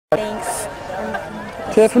Thanks.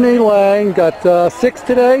 Tiffany Lang got 6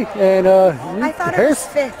 today, and I thought it was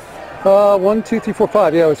 5th. 1, 2, 3, 4,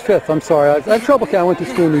 5. Yeah, it was 5th. I'm sorry. I have trouble counting. I went to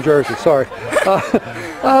school in New Jersey. Sorry.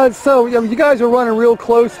 So you guys are running real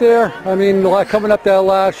close there. I mean, like coming up that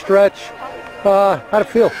last stretch. How'd it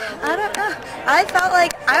feel? I don't know. I felt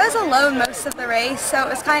like I was alone most of the race, so it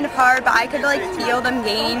was kind of hard, but I could like feel them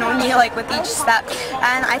gaining on me like with each step.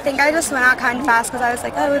 And I think I just went out kind of fast because I was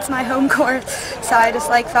like, oh, it's my home course. So I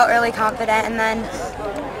just like felt really confident, and then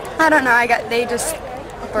I don't know, they just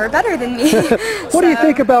were better than me. What do you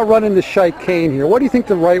think about running the chicane here? What do you think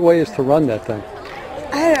the right way is to run that thing?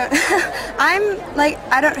 I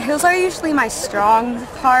don't, hills are usually my strong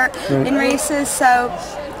part in races, so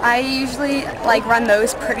I usually like run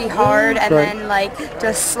those pretty hard and then like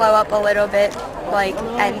just slow up a little bit, like,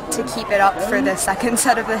 and to keep it up for the second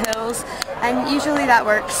set of the hills, and usually that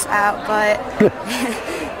works out. But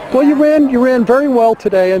well, you ran very well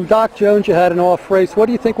today, and Doc Jones, you had an off race. What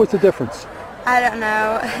do you think was the difference? I don't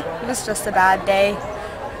know. It was just a bad day.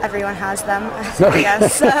 Everyone has them, I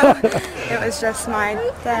guess. So it was just my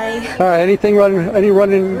day. All right. Anything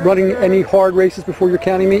running any hard races before your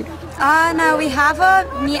county meet? No, we have a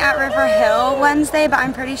meet at River Hill Wednesday, but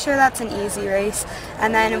I'm pretty sure that's an easy race.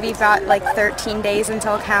 And then we've got like 13 days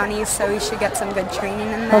until counties, so we should get some good training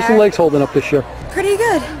in there. How's the legs holding up this year? Pretty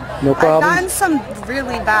good. No problem. I've gotten some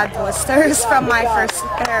really bad blisters from my first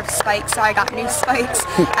pair of spikes, so I got new spikes,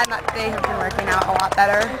 and they have been working out a lot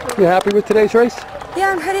better. You happy with today's race?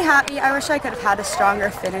 Yeah, I'm pretty happy. I wish I could have had a stronger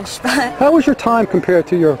finish, but... How was your time compared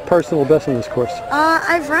to your personal best on this course?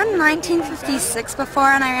 I've run 1956 before,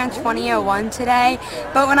 and I ran 20:01 today.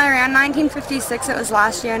 But when I ran 1956, it was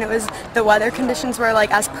last year, and the weather conditions were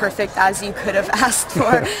like as perfect as you could have asked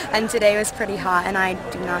for. And today was pretty hot, and I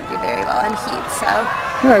do not do very well in heat, so...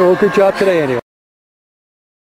 All right, well, good job today anyway.